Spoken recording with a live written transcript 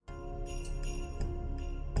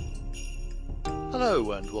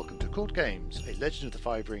Hello and welcome to Court Games, a Legend of the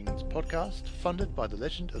Five Rings podcast funded by the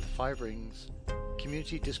Legend of the Five Rings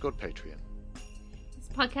Community Discord Patreon. This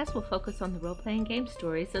podcast will focus on the role-playing game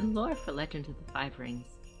stories and lore for Legend of the Five Rings.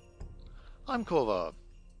 I'm Korvar.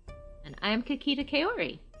 And I am Kakita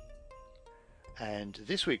Kaori. And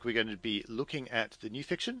this week we're going to be looking at the new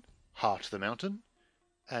fiction, Heart of the Mountain,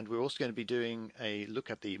 and we're also going to be doing a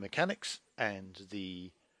look at the mechanics and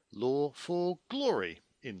the lore for Glory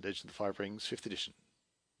in Legend of the Five Rings 5th edition.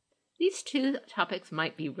 These two topics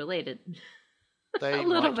might be related. They a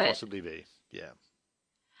little might bit. possibly be, yeah.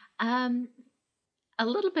 A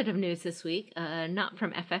little bit of news this week, not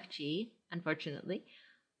from FFG, unfortunately,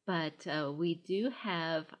 but we do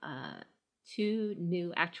have two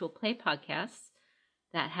new actual play podcasts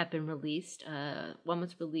that have been released. One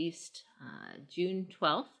was released June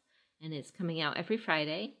 12th and is coming out every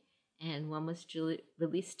Friday. And one was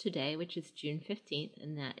released today, which is June 15th,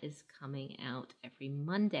 and that is coming out every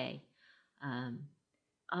Monday.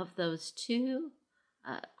 Of those two,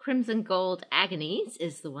 Crimson Gold Agonies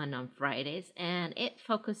is the one on Fridays, and it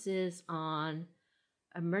focuses on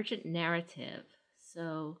emergent narrative.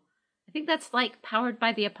 So I think that's like Powered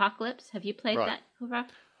by the Apocalypse. Have you played that, Korvar?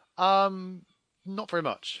 Not very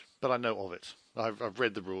much, but I know of it. I've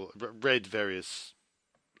read the rule, read various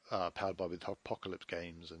Powered by the Apocalypse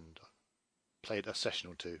games, and played a session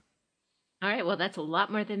or two. All right, well, that's a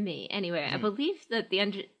lot more than me. Anyway, I believe that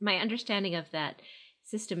my understanding of that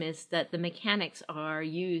system is that the mechanics are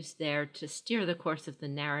used there to steer the course of the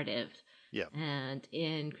narrative. Yeah. And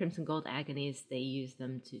in Crimson Gold Agonies, they use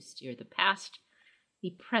them to steer the past,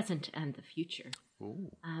 the present, and the future.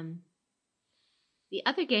 Ooh. The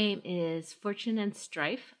other game is Fortune and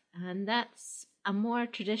Strife, and that's a more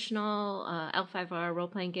traditional L5R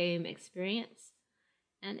role-playing game experience.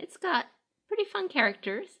 And it's got pretty fun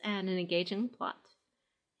characters and an engaging plot.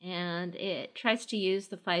 And it tries to use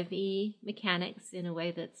the 5e mechanics in a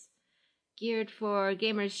way that's geared for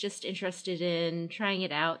gamers just interested in trying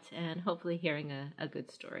it out and hopefully hearing a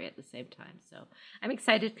good story at the same time. So I'm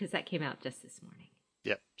excited because that came out just this morning.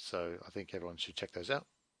 Yep, so I think everyone should check those out.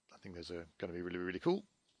 I think those are going to be really, really cool.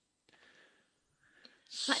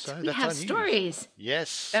 But so we that's have our news. Stories.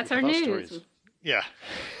 Yes. That's our news. Stories. Yeah.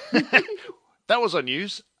 That was our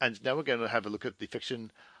news, and now we're going to have a look at the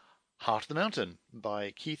fiction Heart of the Mountain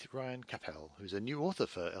by Keith Ryan Capel, who's a new author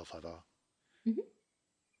for L5R. Mm-hmm.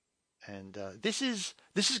 And this is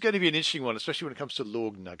going to be an interesting one, especially when it comes to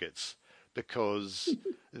lore nuggets, because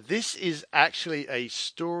this is actually a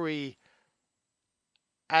story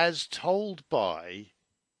as told by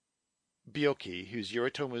Byoki, who's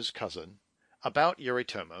Yoritomo's cousin, about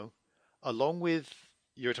Yoritomo, along with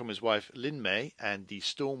Yoritomo's wife Lin Mei and the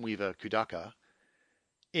Stormweaver Kudaka,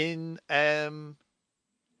 in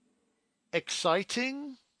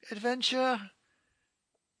exciting adventure,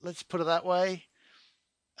 let's put it that way.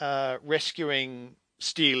 Rescuing,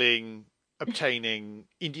 stealing, obtaining,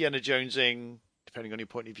 Indiana Jonesing, depending on your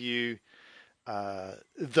point of view,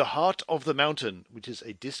 the Heart of the Mountain, which is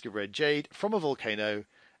a disc of red jade from a volcano,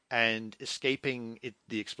 and escaping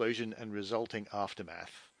the explosion and resulting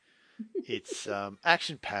aftermath. It's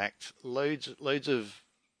action-packed, loads of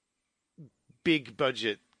big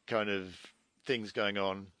budget kind of things going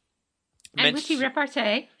on. And witty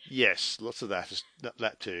repartee. Yes, lots of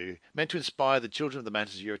that too. Meant to inspire the children of the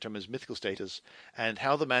Mantis Yoritomo's mythical status and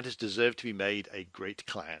how the Mantis deserve to be made a great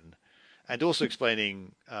clan. And also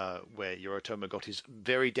explaining where Yoritomo got his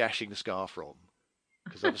very dashing scar from.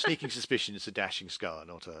 Because I have a sneaking suspicion it's a dashing scar,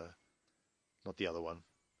 not the other one.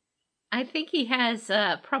 I think he has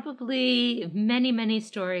probably many, many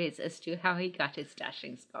stories as to how he got his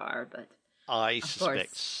dashing scar, but I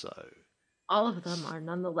suspect so. All of them are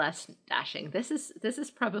nonetheless dashing. This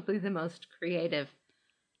is probably the most creative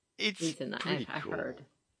reason I've heard.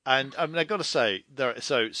 And I mean, I got to say,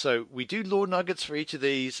 so we do lore nuggets for each of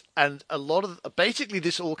these, and a lot of basically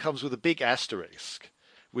this all comes with a big asterisk,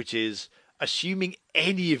 which is assuming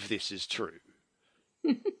any of this is true,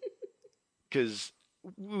 because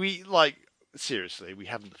we seriously, we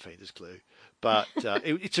haven't the faintest clue, but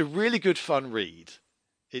it's a really good fun read.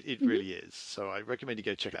 It really is. So I recommend you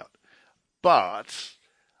go check it out. But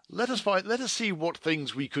let us see what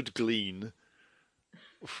things we could glean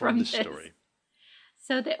from this story.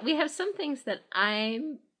 So that we have some things that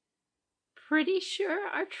I'm pretty sure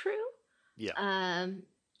are true. Yeah.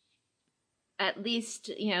 At least,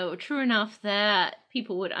 true enough that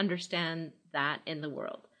people would understand that in the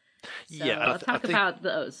world. So yeah, I'll talk about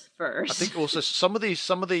those first. I think also some of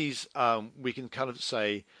these we can kind of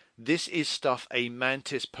say this is stuff a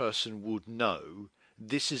Mantis person would know.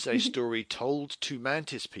 This is a story told to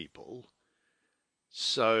Mantis people,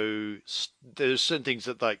 So there's certain things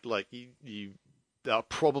that like you are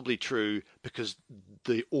probably true because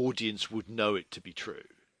the audience would know it to be true.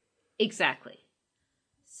 Exactly.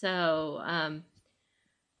 So,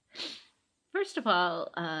 first of all,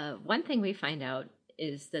 one thing we find out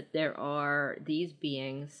is that there are these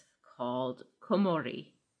beings called Komori,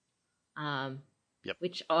 um, Yep.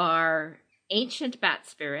 which are ancient bat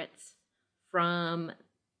spirits from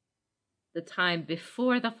the time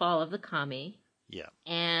before the fall of the kami, Yeah.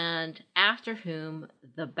 and after whom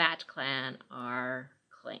the Bat Clan are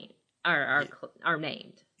claimed, Yeah. are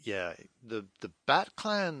named. Yeah. The Bat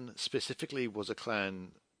Clan specifically was a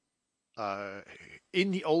clan. Uh,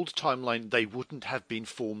 in the old timeline, they wouldn't have been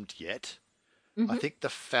formed yet. I Mm-hmm. think the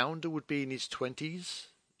founder would be in his 20s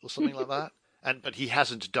or something like that. But he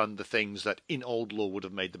hasn't done the things that in old law would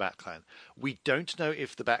have made the Bat Clan. We don't know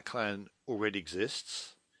if the Bat Clan already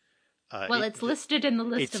exists. Well, it's listed in the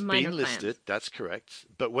list It's of minor been listed, clans. that's correct.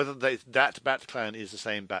 But whether that Bat Clan is the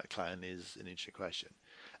same Bat Clan is an interesting question.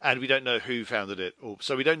 And we don't know who founded it,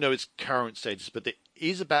 so we don't know its current status. But there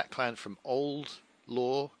is a Bat Clan from old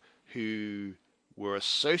lore who were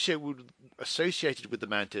associated with the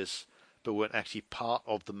Mantis, but weren't actually part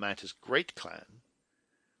of the Mantis Great Clan.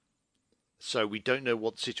 So we don't know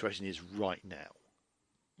what the situation is right now.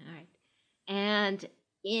 All right. And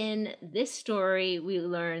in this story, we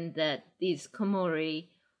learn that these Komori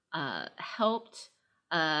helped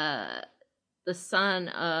the son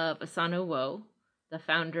of Asano Wo, the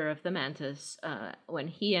founder of the Mantis, when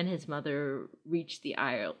he and his mother reached the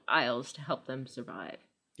Isles to help them survive.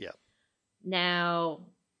 Yeah. Now,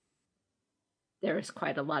 there is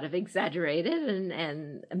quite a lot of exaggerated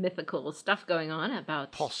and mythical stuff going on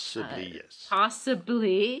about Possibly, yes.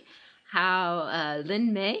 possibly how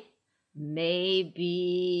Lin may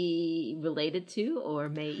be related to or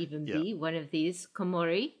may even Yeah. be one of these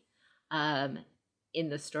Komori. In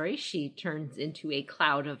the story, she turns into a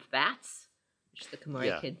cloud of bats, which the Komori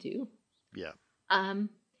Yeah. could do. Yeah.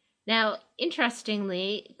 Now,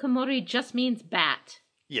 interestingly, Komori just means bat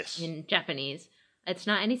Yes. in Japanese. It's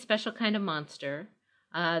not any special kind of monster.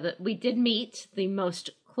 We did meet the most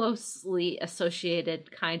closely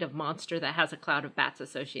associated kind of monster that has a cloud of bats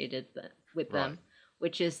associated with them, Right.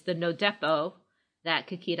 which is the Nodepo that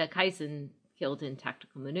Kikita Kaisen killed in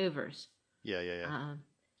Tactical Maneuvers. Yeah.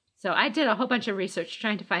 So I did a whole bunch of research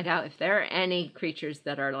trying to find out if there are any creatures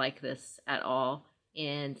that are like this at all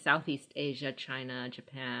in Southeast Asia, China,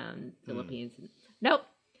 Japan, Philippines. Nope.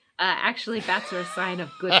 Actually, bats are a sign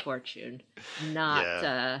of good fortune,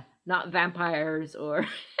 not vampires or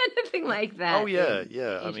anything like that. Oh yeah, in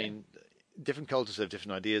yeah. I Asia. mean, different cultures have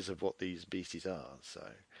different ideas of what these beasties are. So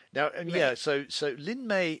now, and Right. yeah, so Lin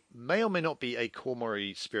may or may not be a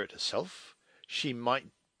Kormori spirit herself. She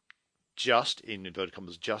might just, in inverted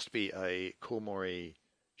commas, just be a Kormori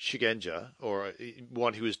Shugenja, or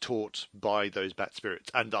one who is taught by those bat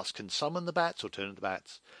spirits and thus can summon the bats or turn into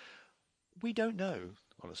bats. We don't know,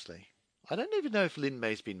 honestly. I don't even know if Lin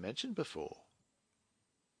May's been mentioned before.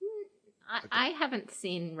 I haven't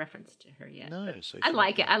seen reference to her yet. No, but so I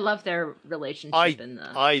like it. I love their relationship.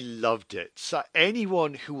 I loved it. So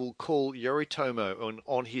anyone who will call Yoritomo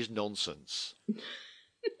on his nonsense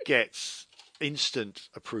gets instant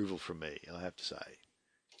approval from me. I have to say,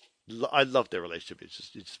 I love their relationship. It's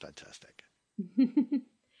just fantastic.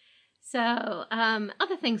 So,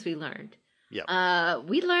 other things we learned. Yeah.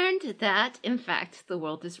 We learned that, in fact, the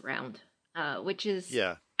world is round, which is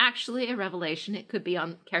actually a revelation. It could be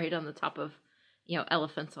carried on the top of,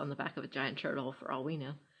 elephants on the back of a giant turtle, for all we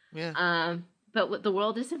know. Yeah. But the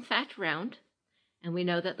world is in fact round, and we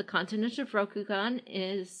know that the continent of Rokugan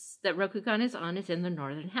is in the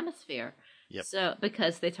northern hemisphere. Yep. So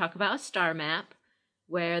because they talk about a star map,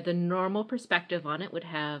 where the normal perspective on it would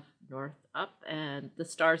have north up, and the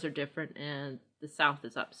stars are different, and the south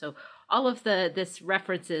is up. So all of this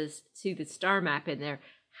references to the star map in there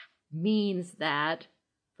means that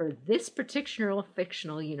for this particular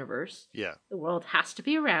fictional universe, the world has to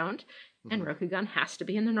be around, and Rokugan has to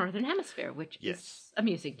be in the northern hemisphere, which is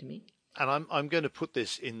amusing to me. And I'm going to put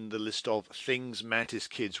this in the list of things Mantis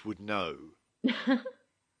kids would know,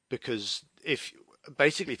 because if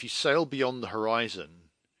you sail beyond the horizon,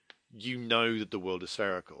 you know that the world is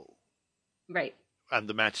spherical, right? And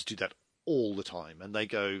the Mantis do that all the time, and they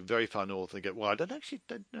go very far north. And they go, well, I don't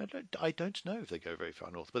know if they go very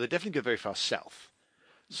far north, but they definitely go very far south.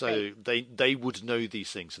 So they would know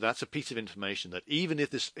these things. So that's a piece of information that even if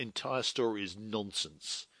this entire story is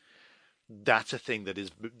nonsense, that's a thing that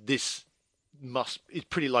is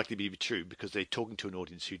pretty likely to be true because they're talking to an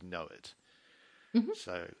audience who know it. Mm-hmm.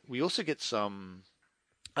 So we also get some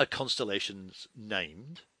constellations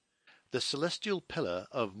named, the Celestial Pillar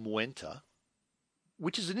of Muenta,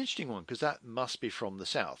 which is an interesting one because that must be from the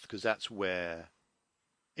south, because that's where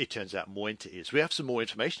it turns out Muenta is. We have some more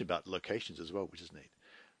information about the locations as well, which is neat.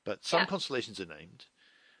 But some Yeah. constellations are named.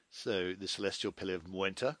 So the Celestial Pillar of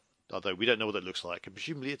Muenta, although we don't know what that looks like, and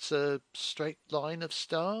presumably it's a straight line of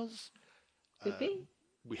stars. Could be.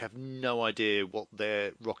 We have no idea what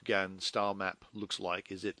their Rokugan star map looks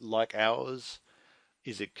like. Is it like ours?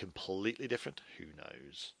 Is it completely different? Who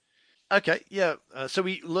knows? Okay, yeah. So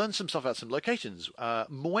we learned some stuff about some locations.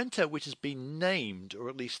 Muenta, which has been named, or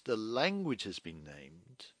at least the language has been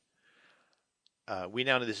named. We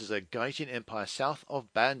now know this is a Gaijin empire south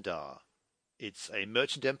of Bandar. It's a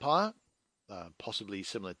merchant empire, possibly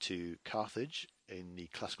similar to Carthage in the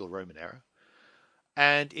classical Roman era.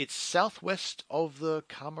 And it's southwest of the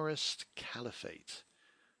Khamarist Caliphate,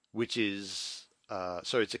 which is,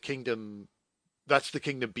 so it's a kingdom, that's the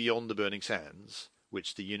kingdom beyond the Burning Sands,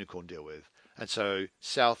 which the Unicorn deal with. And so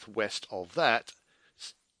southwest of that,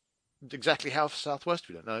 exactly how southwest,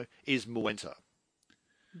 we don't know, is Muenta.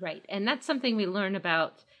 Right. And that's something we learn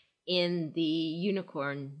about in the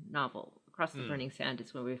Unicorn novel. Across the Burning Sand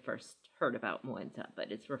is when we first heard about Muenta,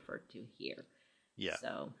 but it's referred to here. Yeah.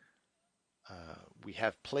 So We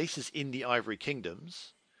have places in the Ivory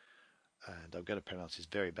Kingdoms, and I'm going to pronounce this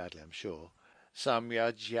very badly, I'm sure.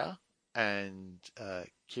 Samyaja and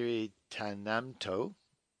Kiritanamto,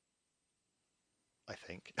 I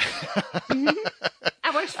think.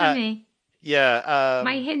 that works for me. Yeah.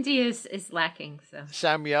 My Hindi is lacking, so.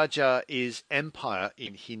 Samyaja is empire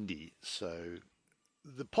in Hindi, so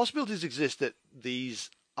the possibilities exist that these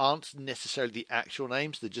aren't necessarily the actual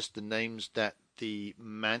names, they're just the names that the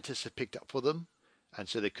Mantis have picked up for them, and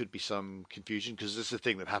so there could be some confusion, because this is the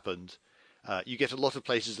thing that happened. You get a lot of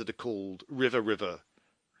places that are called River,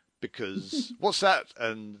 because what's that?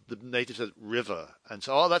 And the native says river, and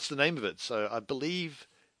so, oh, that's the name of it. So I believe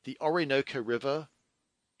the Orinoco River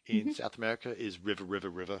in South America is River.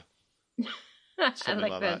 I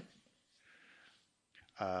like that.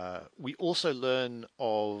 We also learn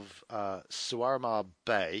of Suarmar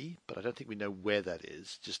Bay, but I don't think we know where that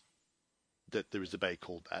is, just that there is a bay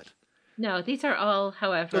called that. No, these are all,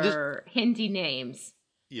 however, Hindi names.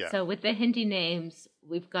 Yeah. So with the Hindi names,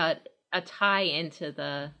 we've got a tie into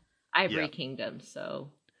the Ivory Yeah. Kingdom.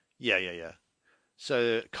 So Yeah.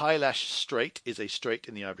 So Kailash Strait is a strait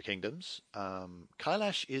in the Ivory Kingdoms.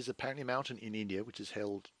 Kailash is apparently a mountain in India, which is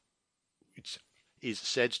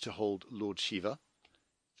said to hold Lord Shiva.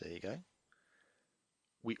 There you go.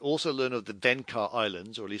 We also learn of the Venkar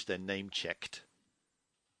Islands, or at least they're name checked.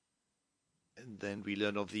 And then we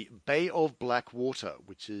learn of the Bay of Black Water,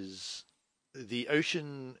 which is the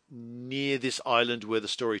ocean near this island where the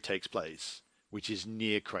story takes place, which is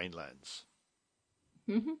near Cranelands.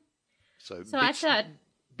 Mhm. So I thought,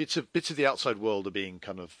 bits of the outside world are being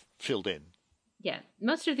kind of filled in. yeah,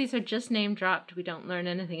 most of these are just name dropped. We don't learn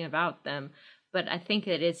anything about them, but I think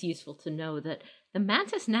it is useful to know that the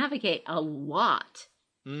Mantis navigate a lot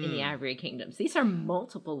in the Ivory Kingdoms. These are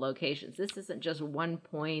multiple locations. This isn't just one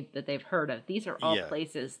point that they've heard of. These are all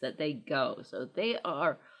places that they go. So they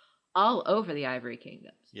are all over the Ivory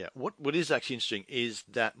Kingdoms. Yeah. What is actually interesting is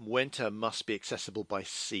that Muenta must be accessible by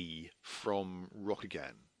sea from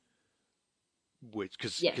Rokugan. Which,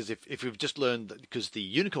 because if we've just learned that, because the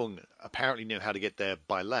Unicorn apparently know how to get there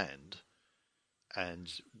by land,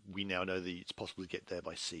 and we now know that it's possible to get there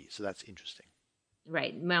by sea. So that's interesting.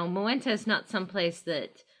 Right. Now, Muenta is not someplace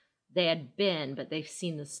that they had been, but they've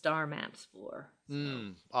seen the star maps for.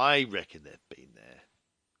 So. I reckon they've been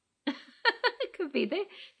there. It could be.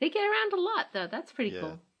 They get around a lot, though. That's pretty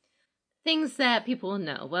cool. Things that people will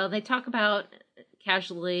know. Well, they talk about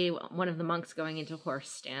casually one of the monks going into horse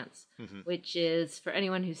stance, which is, for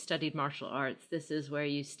anyone who's studied martial arts, this is where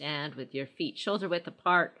you stand with your feet shoulder width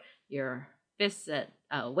apart, your fists at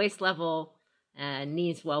waist level, and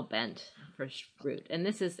knees well bent for root. And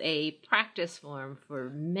this is a practice form for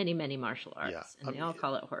many, many martial arts, and they all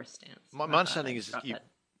call it horse stance. My understanding is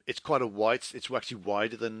it's quite a wide. It's actually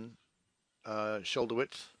wider than shoulder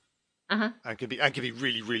width, and can be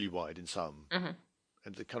really, really wide in some.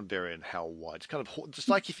 And they kind of vary in how wide. It's kind of just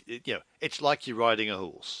like if it's like you're riding a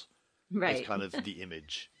horse. Right. It's kind of the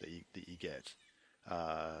image that you get.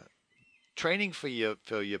 Training for your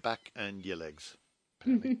back and your legs.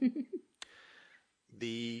 Apparently.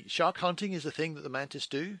 The shark hunting is a thing that the mantis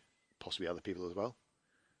do, possibly other people as well.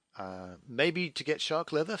 Maybe to get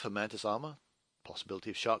shark leather for mantis armor. Possibility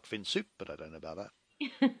of shark fin soup, but I don't know about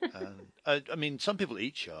that. I mean, some people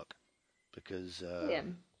eat shark because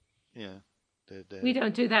We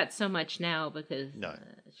don't do that so much now because No.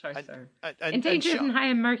 sharks are And endangered and high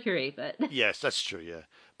in mercury. But yes, that's true. Yeah,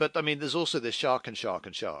 but I mean, there's also the shark and shark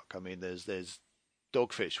and shark. I mean, there's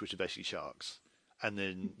dogfish, which are basically sharks, and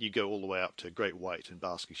then you go all the way up to great white and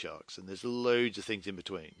basking sharks, and there's loads of things in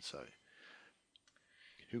between. So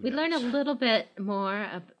who we knows? learn a little bit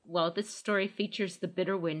more. Well, this story features the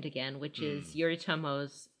Bitter Wind again, which is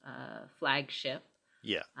Yoritomo's flagship.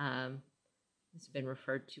 Yeah. It's been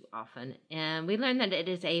referred to often. And we learn that it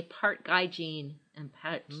is a part Gaijin and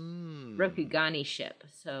part Rokugani ship.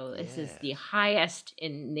 So this is the highest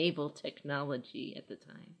in naval technology at the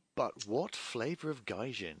time. But what flavor of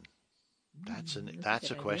Gaijin? That's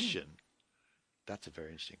a question. That's a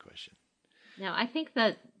very interesting question. Now, I think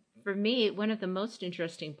that for me, one of the most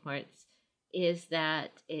interesting parts is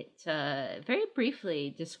that it very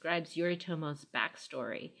briefly describes Yoritomo's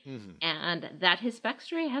backstory, and that his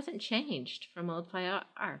backstory hasn't changed from Old Fire.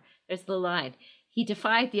 There's the line: he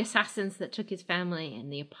defied the assassins that took his family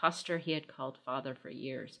and the impostor he had called father for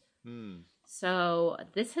years. So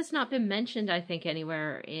this has not been mentioned, I think,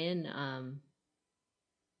 anywhere in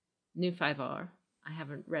New 5R. I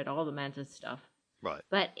haven't read all the Mantis stuff. Right.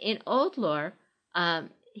 But in old lore,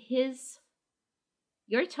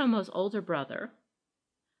 Yoritomo's older brother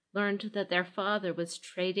learned that their father was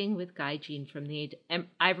trading with Gaijin from the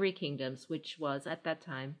Ivory Kingdoms, which was, at that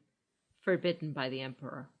time, forbidden by the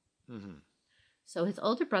emperor. So his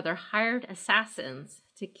older brother hired assassins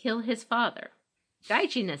to kill his father,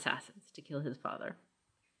 Gaijin assassins to kill his father.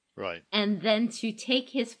 Right. And then to take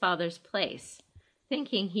his father's place,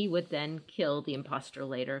 thinking he would then kill the impostor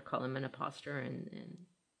later, call him an impostor, and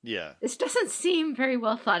yeah. This doesn't seem very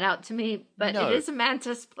well thought out to me, but No. it is a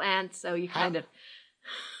Mantis plant, so you kind of...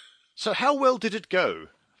 So how well did it go,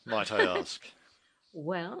 might I ask?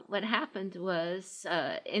 Well, what happened was,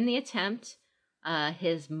 in the attempt,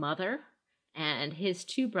 his mother and his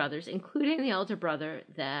two brothers, including the older brother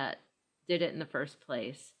that did it in the first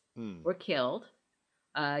place, were killed.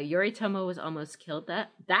 Yoritomo was almost killed.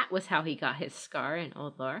 That was how he got his scar in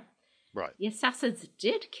old lore. Right. The assassins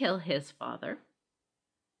did kill his father,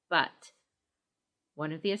 but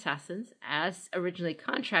one of the assassins, as originally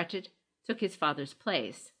contracted, took his father's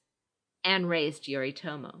place and raised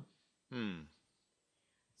Yoritomo.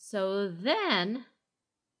 So then,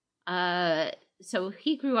 so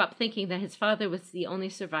he grew up thinking that his father was the only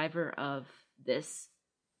survivor of this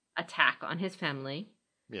attack on his family.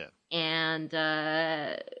 Yeah. And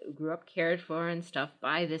grew up cared for and stuff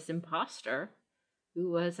by this imposter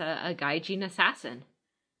who was a Gaijin assassin.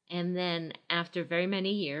 And then after very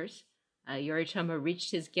many years, Yoritomo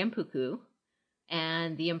reached his Genpuku,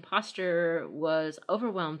 and the imposter was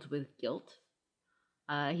overwhelmed with guilt.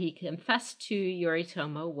 He confessed to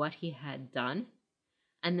Yoritomo what he had done,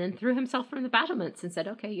 and then threw himself from the battlements and said,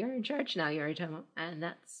 "Okay, you're in charge now, Yoritomo." And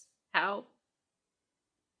that's how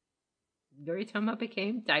Yoritomo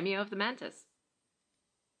became Daimyo of the Mantis.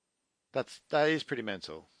 That is pretty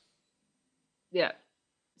mental. Yeah.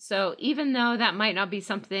 So even though that might not be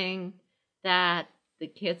something that the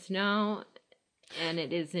kids know, and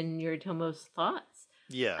it is in Yoritomo's thoughts,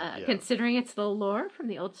 considering it's the lore from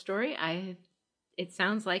the old story, it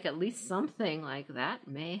sounds like at least something like that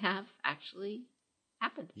may have actually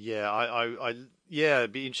happened. Yeah,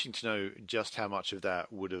 it'd be interesting to know just how much of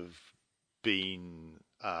that would have been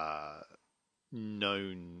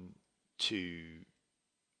known to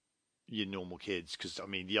your normal kids, because I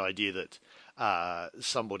mean the idea that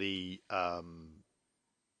somebody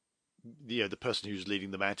the person who's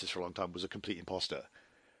leading the Mantis for a long time was a complete imposter,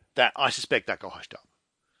 that I suspect that got hushed up.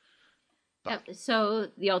 But... So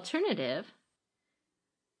the alternative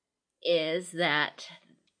is that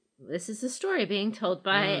this is a story being told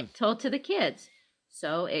to the kids.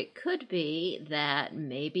 So it could be that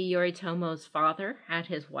maybe Yoritomo's father had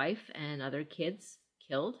his wife and other kids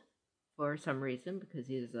killed for some reason because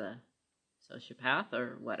he's a sociopath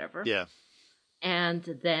or whatever. Yeah.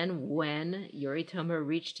 And then when Yoritomo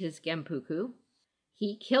reached his Genpuku,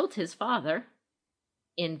 he killed his father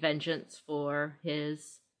in vengeance for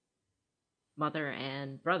his mother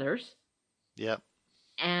and brothers. Yep.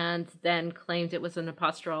 And then claimed it was an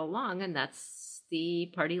impostor all along, and that's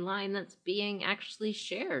the party line that's being actually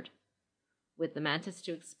shared with the Mantis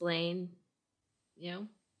to explain,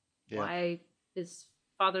 why his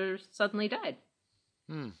father suddenly died.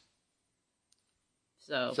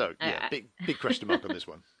 So yeah, big question mark on this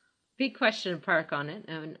one. Big question mark on it,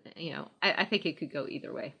 and I think it could go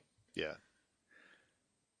either way. Yeah.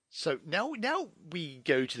 So now we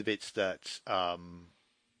go to the bits that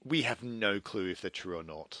we have no clue if they're true or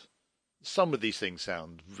not. Some of these things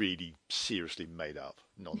sound really seriously made up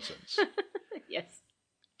nonsense. Yes.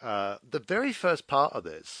 The very first part of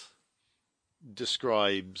this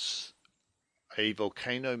describes a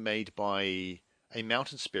volcano made by a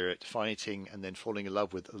mountain spirit fighting and then falling in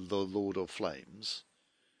love with the Lord of Flames,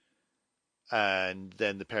 and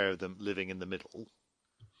then the pair of them living in the middle.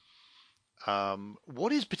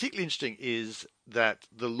 What is particularly interesting is that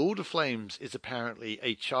the Lord of Flames is apparently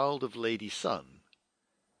a child of Lady Sun,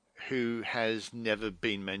 who has never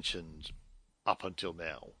been mentioned up until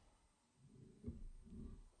now.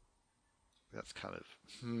 That's kind of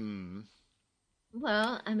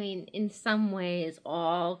Well, I mean, in some ways,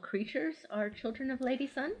 all creatures are children of Lady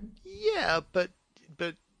Sun. Yeah, but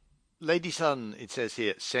Lady Sun, it says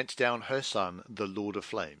here, sent down her son, the Lord of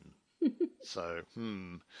Flame. So,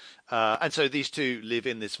 and so these two live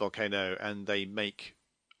in this volcano, and they make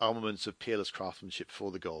armaments of peerless craftsmanship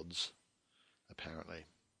for the gods, apparently.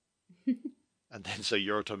 And then so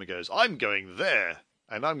Yoritomo goes, "I'm going there,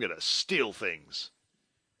 and I'm going to steal things."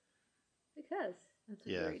 Because that's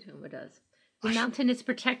what Yeah. Yoritomo does. The mountain is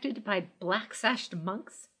protected by black-sashed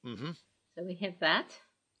monks. Mm-hmm. So we have that.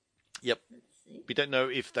 Yep. Let's see. We don't know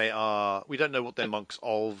if they are. We don't know what they're monks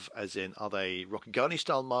of, as in, are they Rokugani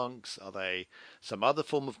style monks? Are they some other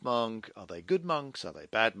form of monk? Are they good monks? Are they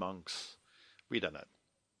bad monks? We don't know.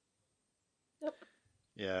 Yep.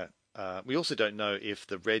 Yeah. We also don't know if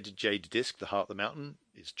the red jade disc, the heart of the mountain,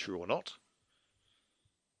 is true or not.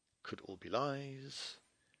 Could all be lies.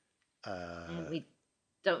 And we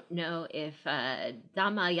don't know if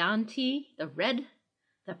Damayanti,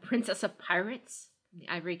 the princess of pirates from the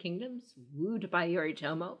Ivory Kingdoms, wooed by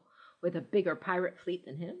Yoritomo with a bigger pirate fleet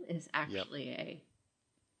than him, is actually a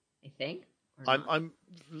thing. Or not. I'm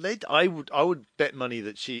led. I would bet money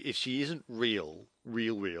that if she isn't real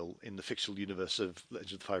in the fictional universe of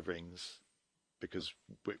Legend of the Five Rings, because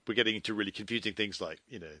we're getting into really confusing things like,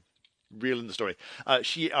 real in the story. I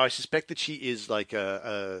suspect that she is like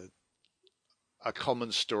a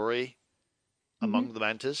common story among the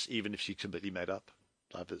mantas, even if she's completely made up.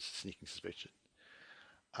 I have a sneaking suspicion.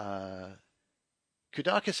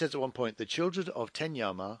 Kudaka says at one point, the children of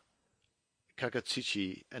Tenyama,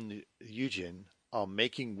 Kagatsuchi, and Yujin are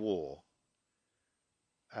making war.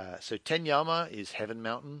 So Tenyama is Heaven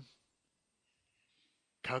Mountain.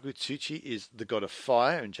 Kagutsuchi is the god of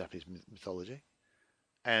fire in Japanese mythology.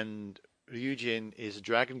 And Ryujin is a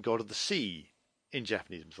dragon god of the sea in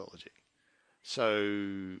Japanese mythology.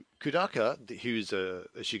 So Kudaka, who's a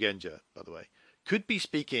Shugenja, by the way, could be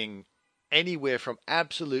speaking anywhere from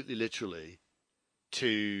absolutely literally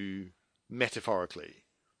to metaphorically,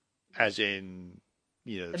 as in,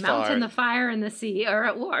 the mountain, the fire, and the sea are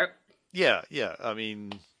at war. Yeah. I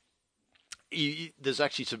mean, there's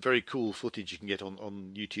actually some very cool footage you can get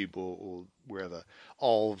on YouTube or wherever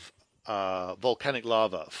of volcanic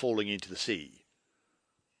lava falling into the sea.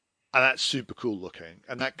 And that's super cool looking.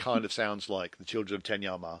 And that kind of sounds like the children of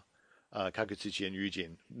Tenyama, Kagutsuchi and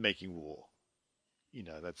Ryujin making war.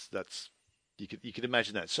 That's you could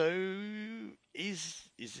imagine that. So is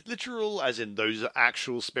it literal, as in those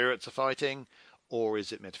actual spirits are fighting, or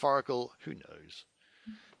is it metaphorical? Who knows?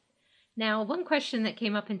 Now, one question that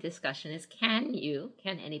came up in discussion is, can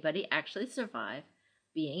anybody actually survive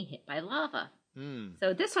being hit by lava?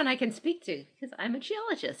 So this one I can speak to because I'm a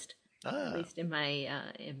geologist. At least in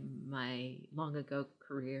my long ago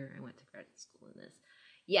career, I went to graduate school in this.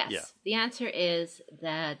 Yes, yeah. The answer is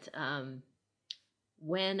that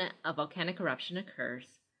when a volcanic eruption occurs,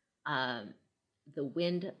 the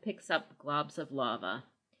wind picks up globs of lava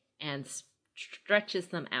and stretches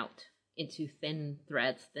them out into thin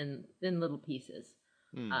threads, thin little pieces,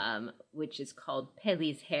 which is called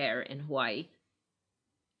Pele's hair in Hawaii.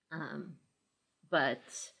 But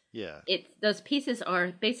those pieces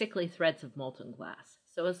are basically threads of molten glass.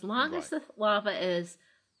 So as long as the lava is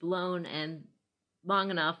blown and long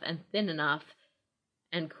enough and thin enough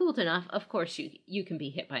and cooled enough, of course you can be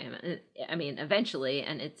hit by him. I mean, eventually,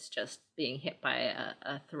 and it's just being hit by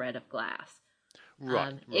a thread of glass.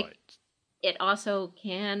 Right. It also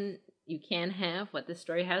you can have what the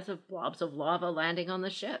story has of blobs of lava landing on the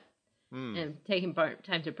ship and taking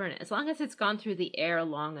time to burn it. As long as it's gone through the air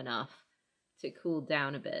long enough to cool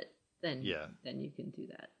down a bit, then you can do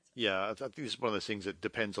that. Yeah, I think this is one of those things that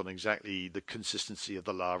depends on exactly the consistency of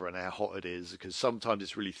the lava and how hot it is, because sometimes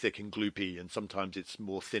it's really thick and gloopy, and sometimes it's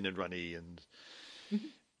more thin and runny, and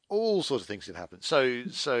all sorts of things can happen. So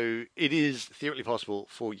it is theoretically possible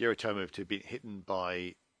for Yoritomo to be hit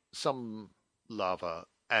by some lava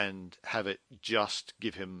and have it just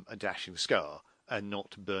give him a dashing scar and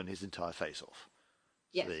not burn his entire face off.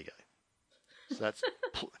 So there you go. So that's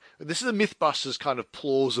this is a Mythbusters kind of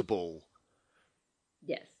plausible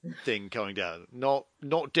thing going down. Not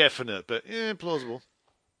definite, but plausible.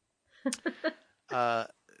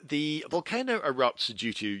 The volcano erupts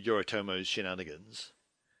due to Yoritomo's shenanigans,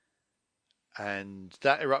 and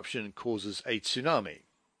that eruption causes a tsunami,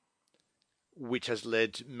 which has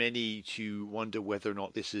led many to wonder whether or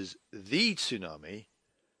not this is the tsunami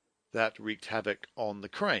that wreaked havoc on the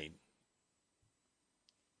crane.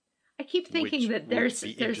 I keep thinking Which that would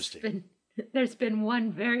be interesting. there's been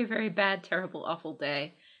one very, very bad, terrible, awful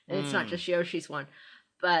day, and it's not just Yoshi's one,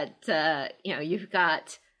 but you've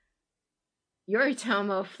got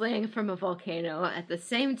Yoritomo fleeing from a volcano. At the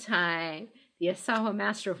same time, the Asawa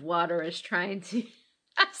Master of Water is trying to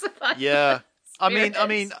pacify. Yeah.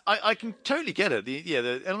 Spirits. I can totally get it.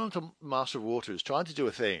 The Elemental Master of Water is trying to do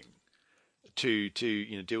a thing to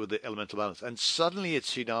deal with the elemental balance, and suddenly a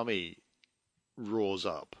tsunami roars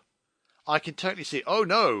up. I can totally see. Oh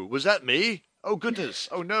no, was that me? Oh goodness!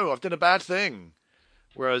 Oh no, I've done a bad thing.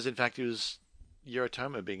 Whereas in fact it was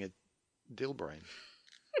Yoritomo being a dill brain.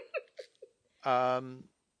 The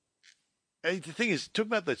thing is,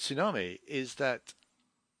 talking about the tsunami, is that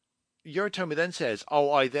Yoritomo then says,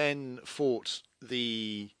 "Oh, I then fought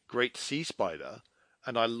the great sea spider,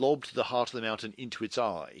 and I lobbed the heart of the mountain into its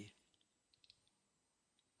eye."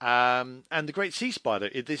 And the great sea spider,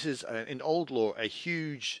 this is in old lore a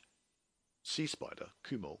huge sea spider,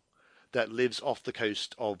 Kumo, that lives off the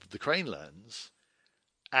coast of the Crane Lands.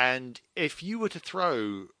 And if you were to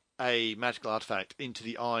throw a magical artifact into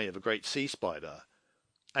the eye of a great sea spider,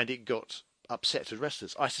 and it got upset and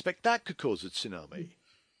restless, I suspect that could cause a tsunami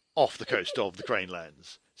off the coast of the Crane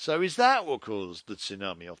Lands. So is that what caused the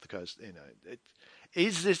tsunami off the coast?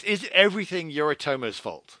 Is it everything Yoritomo's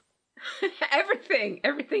fault? Everything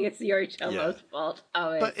is Yoritomo's fault.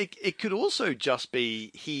 But it could also just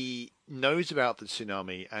be he knows about the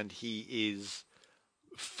tsunami and he is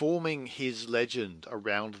forming his legend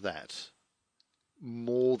around that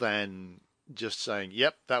more than just saying,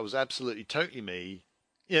 "Yep, that was absolutely totally me."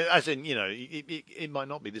 As in, it might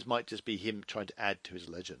not be. This might just be him trying to add to his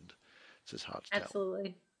legend. It's just hard to tell.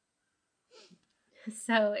 Absolutely.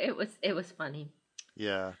 So it was funny.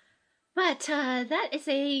 Yeah. But that is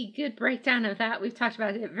a good breakdown of that. We've talked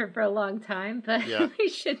about it for a long time, but Yeah. we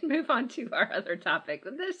should move on to our other topic.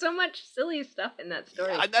 There's so much silly stuff in that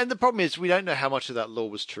story. Yeah, and the problem is we don't know how much of that lore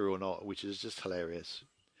was true or not, which is just hilarious.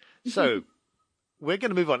 So we're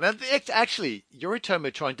going to move on. Now, actually,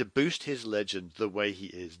 Yoritomo trying to boost his legend the way he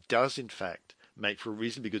is does, in fact, make for a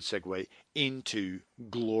reasonably good segue into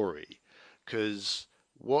glory. Because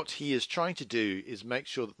what he is trying to do is make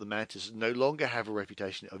sure that the Mantis no longer have a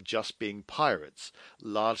reputation of just being pirates,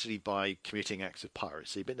 largely by committing acts of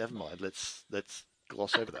piracy. But never mind, let's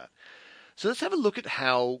gloss over that. So let's have a look at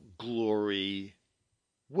how glory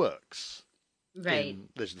works Right. in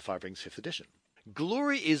Legend of the Five Rings 5th edition.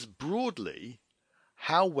 Glory is broadly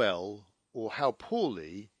how well or how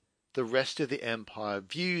poorly the rest of the Empire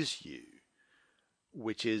views you,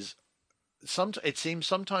 which is it seems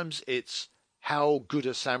sometimes it's how good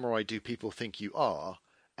a samurai do people think you are,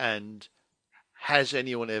 and has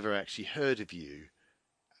anyone ever actually heard of you?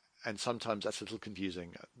 And sometimes that's a little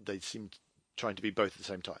confusing. They seem trying to be both at the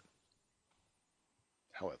same time.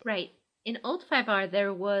 However, right. In Old 5R,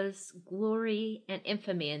 there was glory and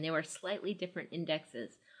infamy, and they were slightly different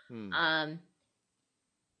indexes.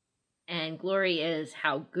 And glory is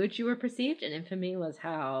how good you were perceived, and infamy was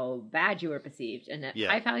how bad you were perceived. And at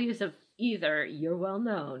high values of either, you're well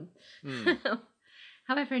known.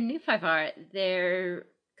 However, in New 5R, they're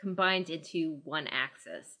combined into one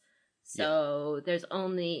axis. So there's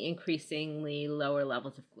only increasingly lower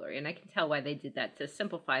levels of glory. And I can tell why they did that to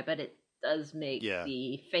simplify, but it does make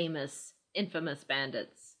the infamous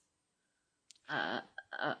bandits a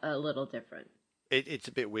little different. It's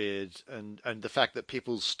a bit weird, and the fact that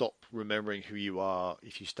people stop remembering who you are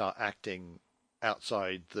if you start acting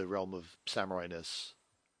outside the realm of samurai-ness.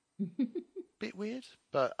 Bit weird,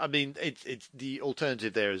 but I mean, it's the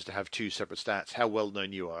alternative there is to have two separate stats: how well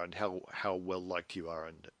known you are and how well liked you are,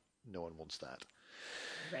 and no one wants that.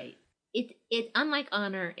 Right. It unlike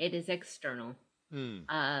honor, it is external.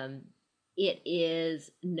 It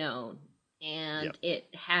is known, and it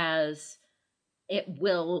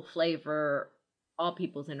will flavor all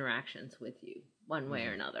people's interactions with you one way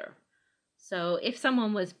or another. So if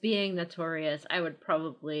someone was being notorious, I would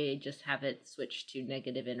probably just have it switch to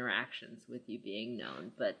negative interactions with you being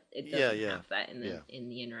known, but it doesn't have that in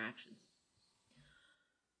the interactions.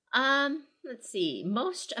 Let's see.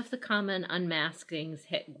 Most of the common unmaskings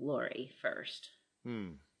hit glory first.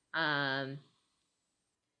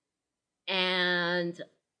 And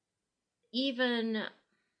even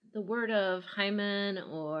the word of Hyman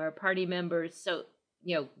or party members, so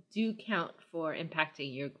do count for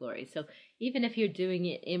impacting your glory. So even if you're doing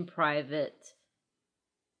it in private,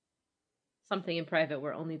 something in private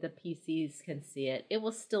where only the PCs can see it, it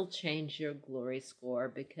will still change your glory score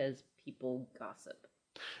because people gossip.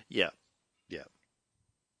 Yeah, yeah.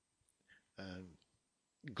 Um,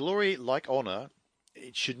 Glory, like honor,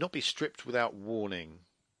 it should not be stripped without warning.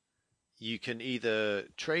 You can either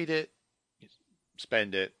trade it,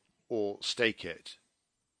 spend it, or stake it,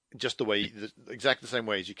 just exactly the same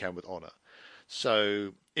way as you can with honor.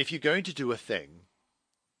 So if you're going to do a thing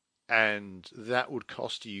and that would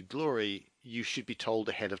cost you glory, you should be told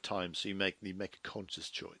ahead of time so you make a conscious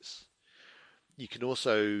choice. You can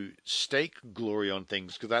also stake glory on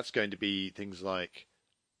things because that's going to be things like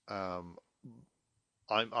um,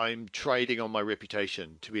 I'm trading on my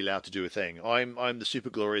reputation to be allowed to do a thing. I'm the super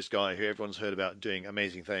glorious guy who everyone's heard about doing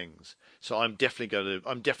amazing things. So I'm definitely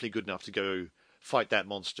good enough to go fight that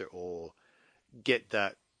monster or get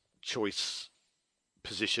that choice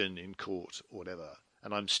position in court or whatever.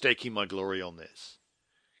 And I'm staking my glory on this.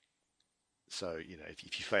 So,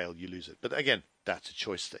 if you fail, you lose it. But again, that's a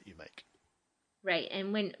choice that you make. Right,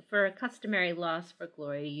 and when for a customary loss for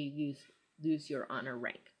glory, lose your honor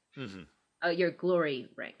rank. Mm-hmm. Your glory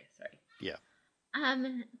rank. Sorry. Yeah.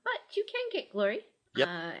 But you can get glory. Yep.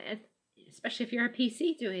 Especially if you're a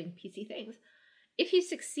PC doing PC things. If you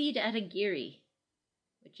succeed at a Giri,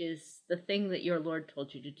 which is the thing that your lord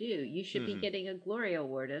told you to do, you should be getting a glory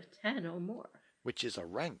award of 10 or more. Which is a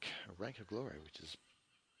rank of glory, which is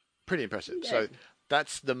pretty impressive. Yeah. So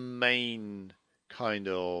that's the main kind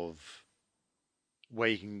of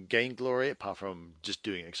way you can gain glory, apart from just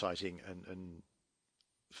doing exciting and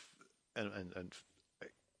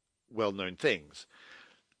well-known things.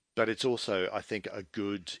 But it's also, I think, a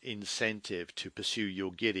good incentive to pursue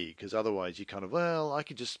your giddy, because otherwise you kind of, well, I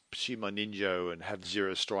could just pursue my ninja and have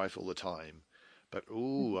zero strife all the time. But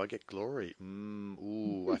I get glory.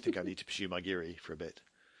 I think I need to pursue my giri for a bit.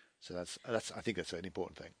 So I think that's an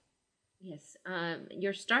important thing. Yes.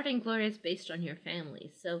 Your starting glory is based on your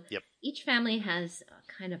family. So Yep. Each family has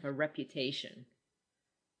kind of a reputation.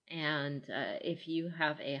 And if you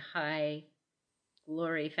have a high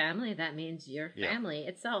glory family, that means your family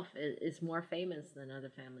itself is more famous than other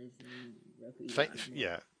families in Rokugan.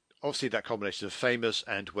 Yeah. Obviously, that combination of famous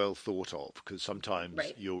and well thought of, because sometimes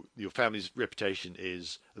your family's reputation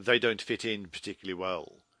is they don't fit in particularly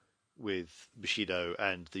well with Bushido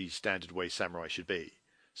and the standard way samurai should be,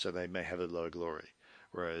 so they may have a lower glory.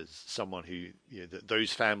 Whereas someone who,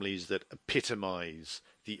 those families that epitomize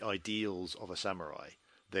the ideals of a samurai,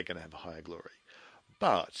 they're going to have a higher glory.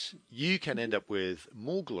 But you can end up with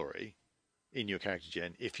more glory in your character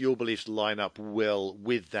gen if your beliefs line up well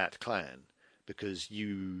with that clan, because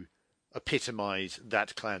you epitomize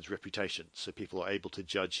that clan's reputation. So people are able to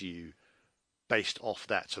judge you based off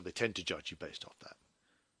that. So they tend to judge you based off that.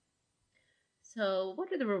 So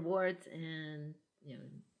what are the rewards and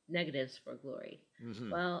negatives for glory?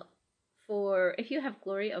 Mm-hmm. Well, if you have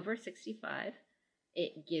glory over 65,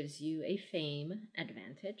 it gives you a fame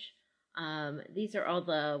advantage. These are all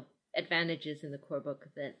the advantages in the core book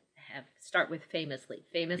that start with famously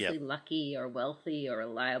lucky or wealthy or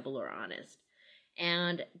reliable or honest.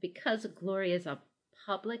 And because glory is a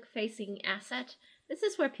public facing asset, this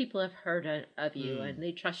is where people have heard of you and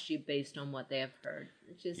they trust you based on what they have heard,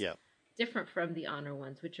 which is different from the honor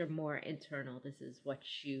ones, which are more internal. This is what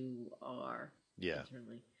you are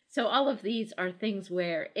internally. So all of these are things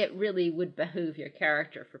where it really would behoove your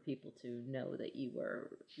character for people to know that you were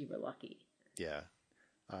lucky. Yeah.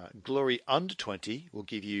 Glory under 20 will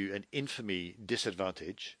give you an infamy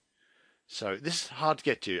disadvantage. So this is hard to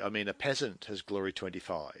get to. I mean, a peasant has glory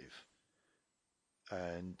 25.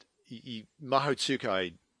 And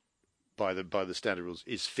Mahotsukai, by the standard rules,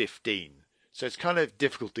 is 15. So it's kind of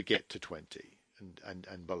difficult to get to 20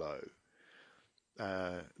 and below.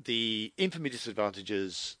 The infamy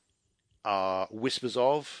disadvantages are whispers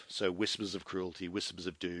of cruelty, whispers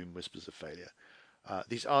of doom, whispers of failure.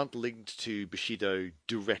 These aren't linked to Bushido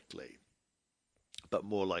directly, but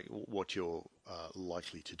more like what you're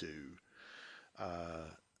likely to do.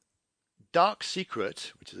 Dark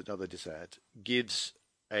Secret, which is another disad, gives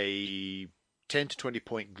a 10 to 20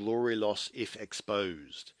 point glory loss if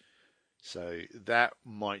exposed. So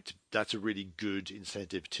that's a really good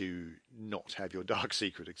incentive to not have your Dark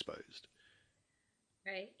Secret exposed.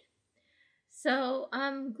 Right. So,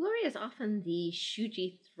 glory is often the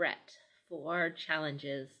shuji threat for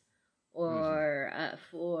challenges or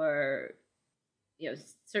for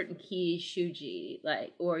certain key shuji,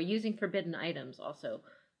 or using forbidden items also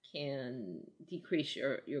can decrease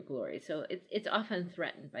your glory. So it's often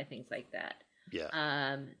threatened by things like that.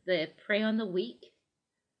 Yeah. The prey on the weak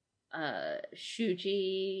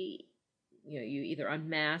Shuji, you either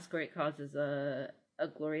unmask or it causes a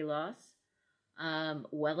glory loss.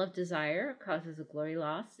 Well of Desire causes a glory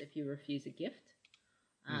loss if you refuse a gift.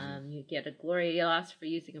 You get a glory loss for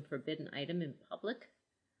using a forbidden item in public.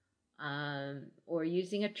 Or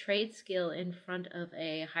using a trade skill in front of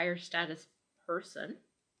a higher status person.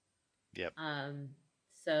 Yep.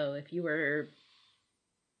 So if you were,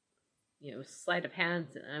 sleight of hand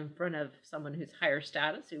in front of someone who's higher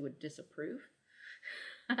status who would disapprove,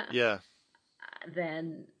 Yeah.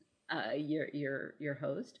 then your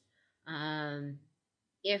host.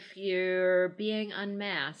 If you're being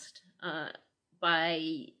unmasked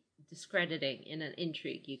by discrediting in an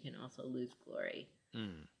intrigue, you can also lose glory.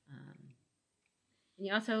 And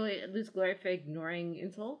you also lose glory for ignoring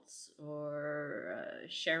insults or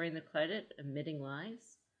sharing the credit, omitting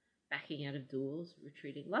lies, backing out of duels,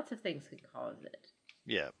 retreating. Lots of things can cause it.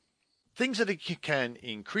 Yeah. Things that can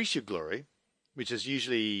increase your glory, which is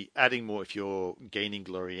usually adding more if you're gaining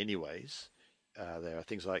glory anyways. There are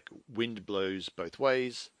things like wind blows both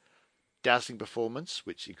ways, dazzling performance,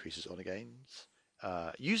 which increases honor gains.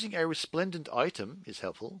 Using a resplendent item is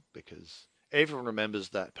helpful because everyone remembers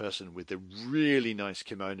that person with the really nice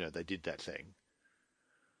kimono that did that thing.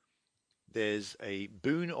 There's a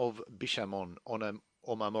boon of Bishamon on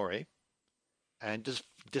Omamori, and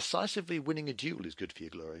decisively winning a duel is good for your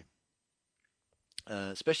glory.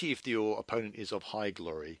 Especially if your opponent is of high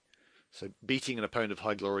glory. So beating an opponent of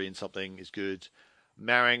high glory in something is good.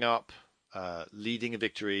 Marrying up, leading a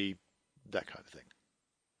victory, that kind of thing.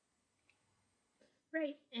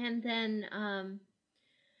 Right. And then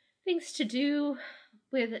things to do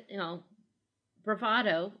with,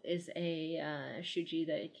 bravado is a shuji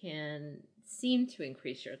that can seem to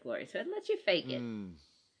increase your glory. So it lets you fake it.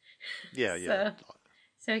 Yeah.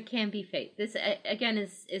 So it can be fake. This, again,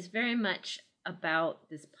 is very much about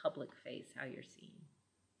this public face, how you're seen.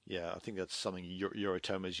 Yeah, I think that's something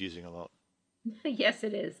Yoritomo is using a lot. Yes,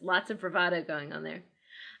 it is. Lots of bravado going on there.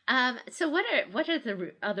 So what are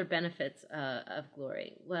the other benefits of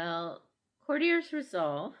glory? Well, Courtier's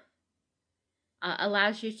Resolve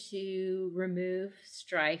allows you to remove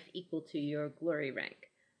strife equal to your glory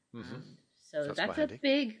rank. So that's a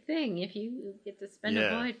big thing. If you get to spend a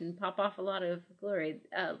void and pop off a lot of glory,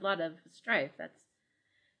 a lot of strife,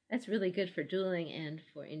 that's really good for dueling and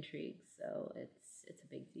for intrigue. So it's a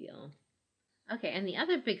big deal. Okay, and the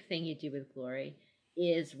other big thing you do with glory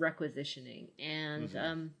is requisitioning,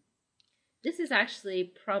 and this is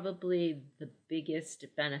actually probably the biggest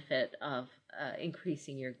benefit of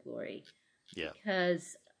increasing your glory. Yeah.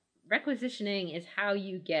 Because requisitioning is how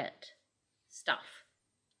you get stuff,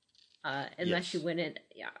 unless you win it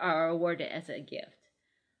or award it as a gift.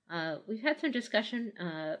 We've had some discussion.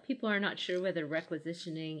 People are not sure whether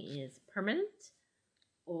requisitioning is permanent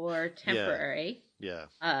or temporary. Yeah.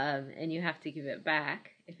 And you have to give it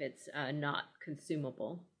back if it's not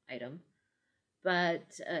consumable item.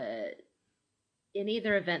 But in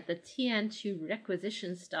either event, the TN to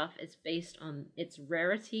requisition stuff is based on its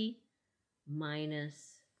rarity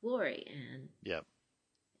minus glory, and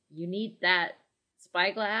you need that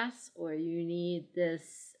spyglass, or you need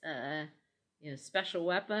this special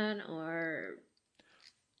weapon, or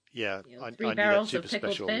three barrels of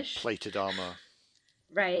pickled special fish, plated armor,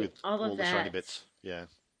 right? With all of the shiny bits,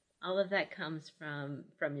 all of that comes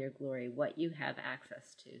from your glory, what you have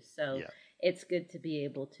access to. So it's good to be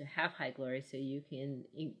able to have high glory so you can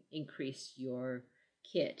increase your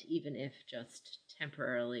kit, even if just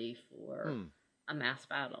temporarily for a mass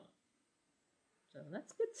battle. So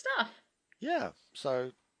that's good stuff. Yeah,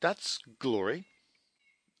 so that's glory,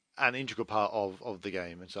 an integral part of the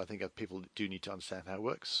game. And so I think that people do need to understand how it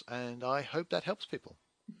works. And I hope that helps people.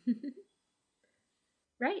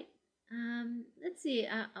 Right. Let's see.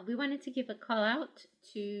 We wanted to give a call out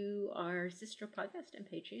to our sister podcast and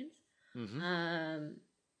Patreons.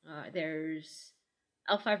 There's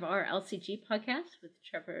L5R LCG podcast with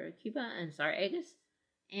Trevor Cuba and Zara Agus.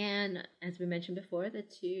 And as we mentioned before, the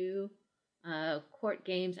two Court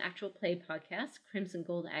Games actual play podcasts, Crimson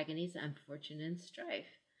Gold Agonies and Fortune and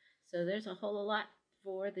Strife. So there's a whole lot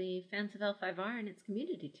for the fans of L5R and its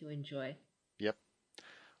community to enjoy. Yep.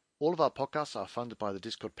 All of our podcasts are funded by the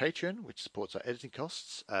Discord Patreon, which supports our editing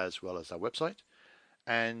costs as well as our website.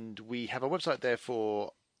 And we have a website there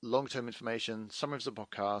for long-term information, summaries of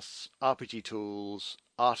podcasts, RPG tools,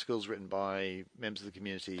 articles written by members of the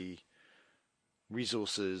community,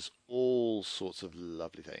 resources, all sorts of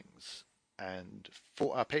lovely things. And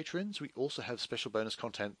for our patrons, we also have special bonus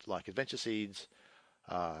content like Adventure Seeds,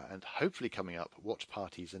 and hopefully coming up, watch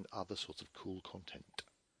parties and other sorts of cool content.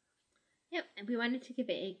 Yep, and we wanted to give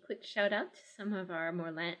a quick shout out to some of our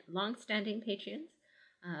more long-standing patrons.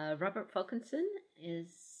 Robert Fulkinson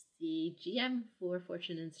is the GM for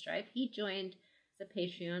Fortune and Strife. He joined as a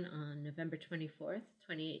Patreon on November 24th,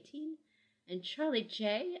 2018. And Charlie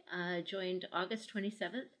J joined August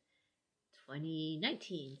 27th,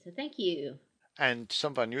 2019. So thank you. And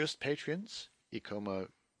some of our newest patrons, Ikomo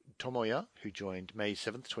Tomoya, who joined May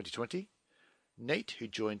 7th, 2020. Nate, who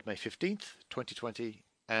joined May 15th, 2020.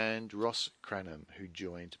 And Ross Cranham, who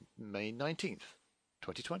joined May 19th,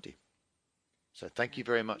 2020. So thank you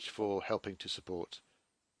very much for helping to support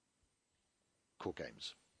Court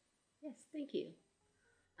Games. Yes, thank you.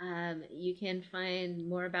 You can find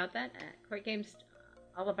more about that at Court Games,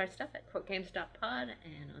 all of our stuff at courtgames.pod,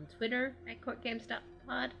 and on Twitter at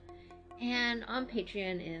courtgames.pod, and on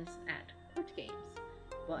Patreon is at Court Games.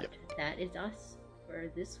 But that is us for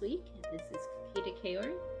this week. This is Kakita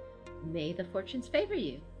Kaori. May the fortunes favor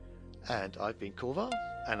you. And I've been Korvar,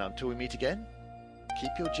 and until we meet again, keep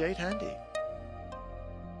your jade handy.